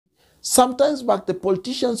Sometimes back, the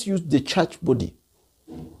politicians use the church body.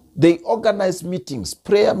 They organize meetings,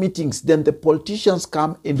 prayer meetings. Then the politicians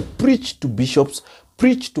come and preach to bishops,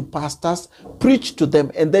 preach to pastors, preach to them,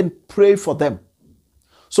 and then pray for them.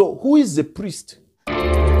 So who is the priest?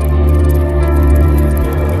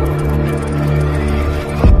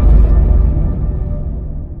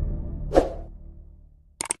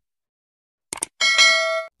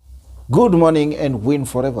 Good morning and win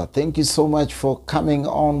forever. Thank you so much for coming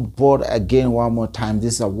on board again one more time.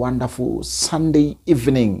 This is a wonderful Sunday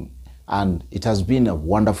evening, and it has been a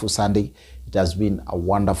wonderful Sunday. It has been a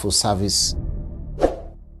wonderful service.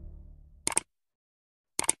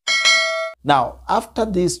 Now, after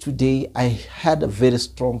this today, I had a very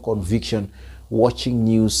strong conviction watching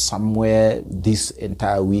news somewhere this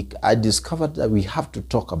entire week. I discovered that we have to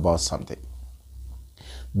talk about something.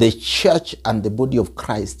 The church and the body of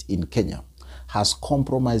Christ in Kenya has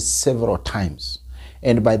compromised several times.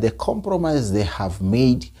 And by the compromise they have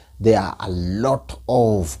made, there are a lot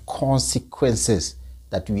of consequences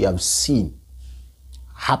that we have seen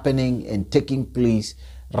happening and taking place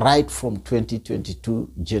right from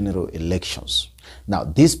 2022 general elections. Now,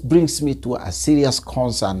 this brings me to a serious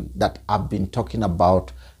concern that I've been talking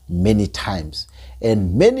about many times.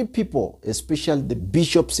 And many people, especially the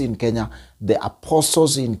bishops in Kenya, the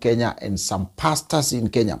apostles in Kenya, and some pastors in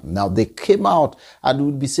Kenya, now they came out and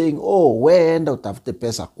would be saying, oh, weenda utafute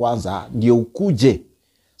pesa kwanza ndio ukuje.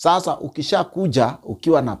 Sasa ukisha kuja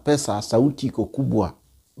ukiwa na pesa, sauti iko kubwa,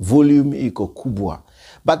 volume iko kubwa.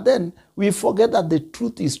 But then we forget that the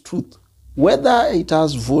truth is truth, whether it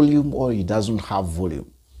has volume or it doesn't have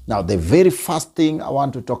volume. Now, the very first thing I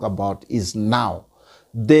want to talk about is now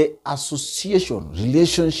the association,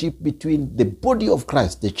 relationship between the body of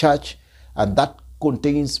Christ, the church, and that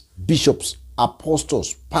contains bishops,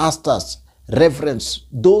 apostles, pastors, reverends,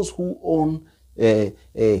 those who own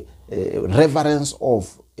reverence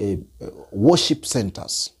of worship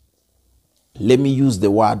centers. Let me use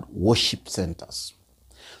the word worship centers.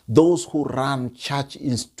 Those who run church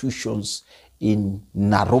institutions in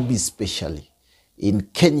Nairobi especially, in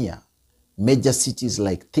Kenya, major cities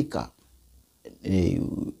like Thika,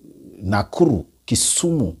 Nakuru,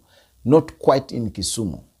 Kisumu, not quite in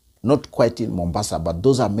Kisumu, not quite in Mombasa, but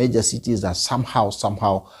those are major cities that somehow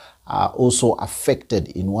are also affected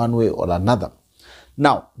in one way or another.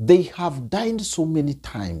 Now, they have dined so many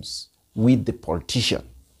times with the politician.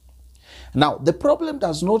 Now, the problem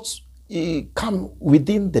does not come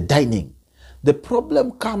within the dining. The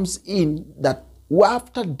problem comes in that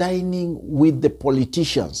after dining with the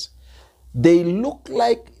politicians, they look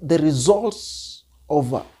like the results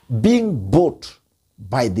of being bought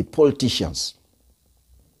by the politicians.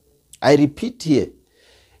 I repeat here,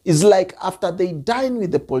 it's like after they dine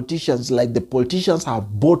with the politicians, like the politicians have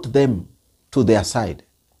bought them to their side.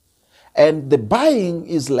 And the buying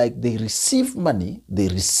is like they receive money, they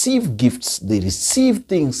receive gifts, they receive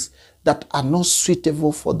things that are not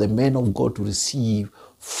suitable for the men of God to receive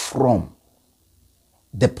from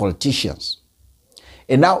the politicians.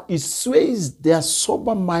 And now it sways their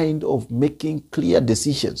sober mind of making clear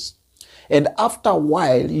decisions. And after a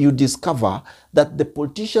while, you discover that the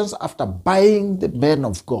politicians, after buying the men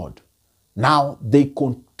of God, now they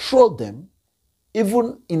control them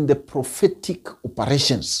even in the prophetic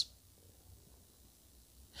operations.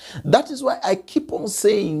 That is why I keep on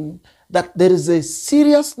saying that there is a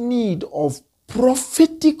serious need of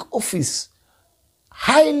prophetic office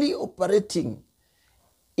highly operating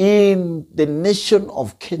in the nation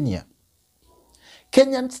of Kenya.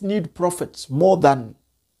 Kenyans need prophets more than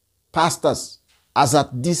pastors as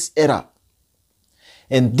at this era.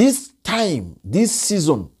 And this time, this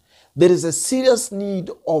season, there is a serious need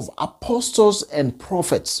of apostles and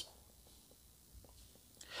prophets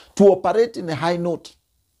to operate in a high note.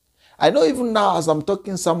 I know even now as I'm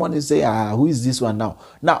talking, someone is saying, who is this one now?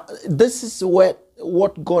 Now, this is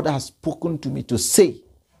what God has spoken to me to say.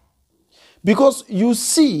 Because you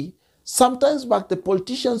see, sometimes back the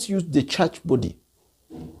politicians use the church body.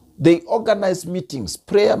 They organize meetings,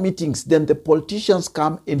 prayer meetings. Then the politicians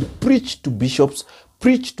come and preach to bishops,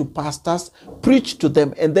 preach to pastors, preach to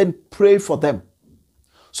them, and then pray for them.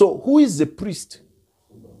 So who is the priest?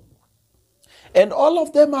 And all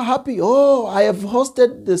of them are happy. Oh, I have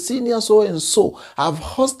hosted the senior so-and-so. I've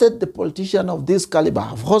hosted the politician of this caliber.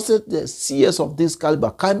 I've hosted the CS of this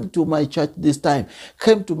caliber. Come to my church this time.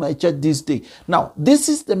 Come to my church this day. Now, this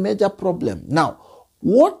is the major problem. Now,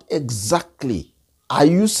 what exactly are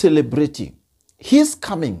you celebrating? His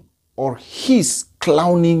coming or his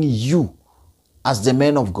clowning you as the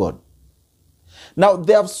man of God? Now,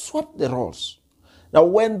 they have swapped the roles. Now,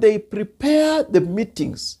 when they prepare the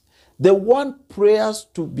meetings, They want prayers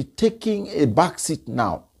to be taking a backseat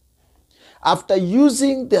now. After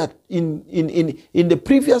using that in the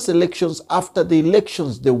previous elections, after the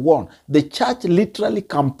elections they won, the church literally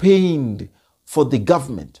campaigned for the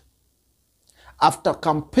government. After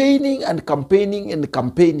campaigning and campaigning and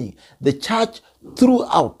campaigning, the church threw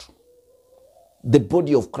out the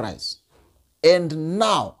body of Christ. And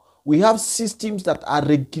now we have systems that are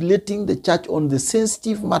regulating the church on the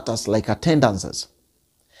sensitive matters like attendances.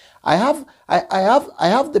 I have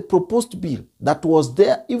the proposed bill that was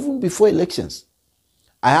there even before elections.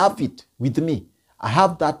 I have it with me. I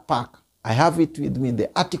have that pack. I have it with me.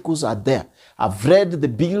 The articles are there. I've read the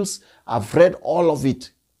bills. I've read all of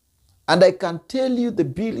it. And I can tell you the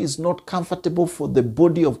bill is not comfortable for the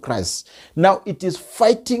body of Christ. Now it is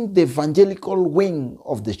fighting the evangelical wing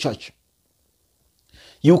of the church.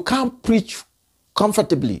 You can't preach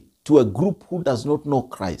comfortably to a group who does not know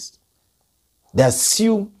Christ. They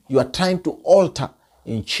assume you are trying to alter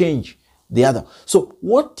and change the other. So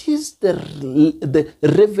what is the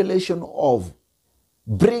revelation of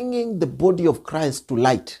bringing the body of Christ to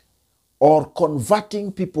light or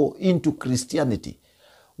converting people into Christianity?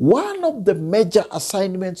 One of the major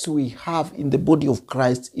assignments we have in the body of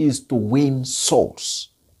Christ is to win souls.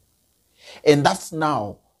 And that's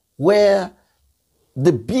now where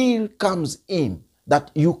the bill comes in, that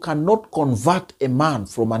you cannot convert a man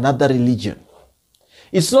from another religion.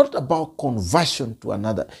 It's not about conversion to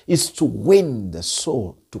another. It's to win the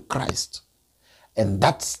soul to Christ. And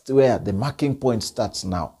that's where the marking point starts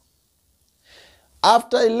now.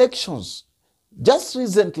 After elections, just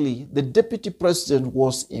recently, the deputy president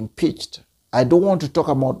was impeached. I don't want to talk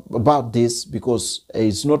about this because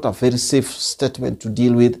it's not a very safe statement to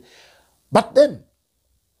deal with. But then,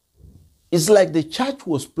 it's like the church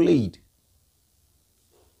was played.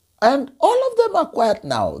 And all of them are quiet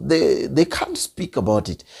now. They can't speak about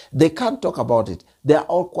it. They can't talk about it. They are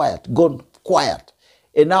all quiet, gone quiet.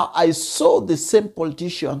 And now I saw the same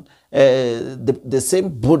politician, the same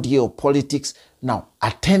body of politics now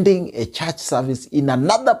attending a church service in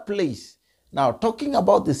another place. Now talking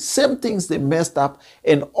about the same things they messed up,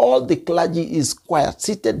 and all the clergy is quiet,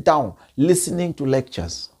 seated down, listening to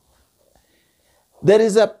lectures. There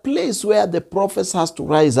is a place where the prophets has to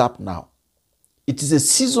rise up now. It is a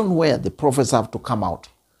season where the prophets have to come out.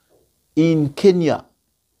 In Kenya,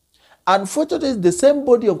 unfortunately, the same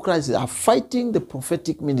body of Christ are fighting the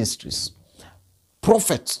prophetic ministries.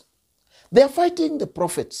 Prophets. They are fighting the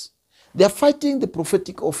prophets. They are fighting the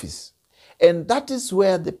prophetic office. And that is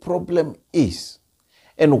where the problem is.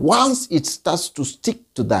 And once it starts to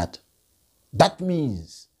stick to that, that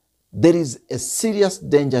means there is a serious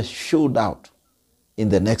danger showed out in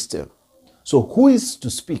the next year. So who is to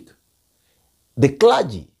speak? The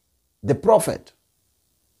clergy, the prophet,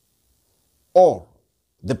 or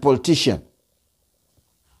the politician?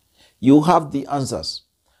 You have the answers.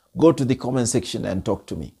 Go to the comment section and talk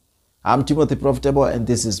to me. I'm Timothy Profitable, and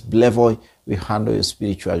this is Blevoy. We handle your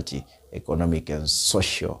spirituality, economic, and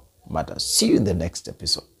social matters. See you in the next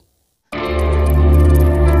episode.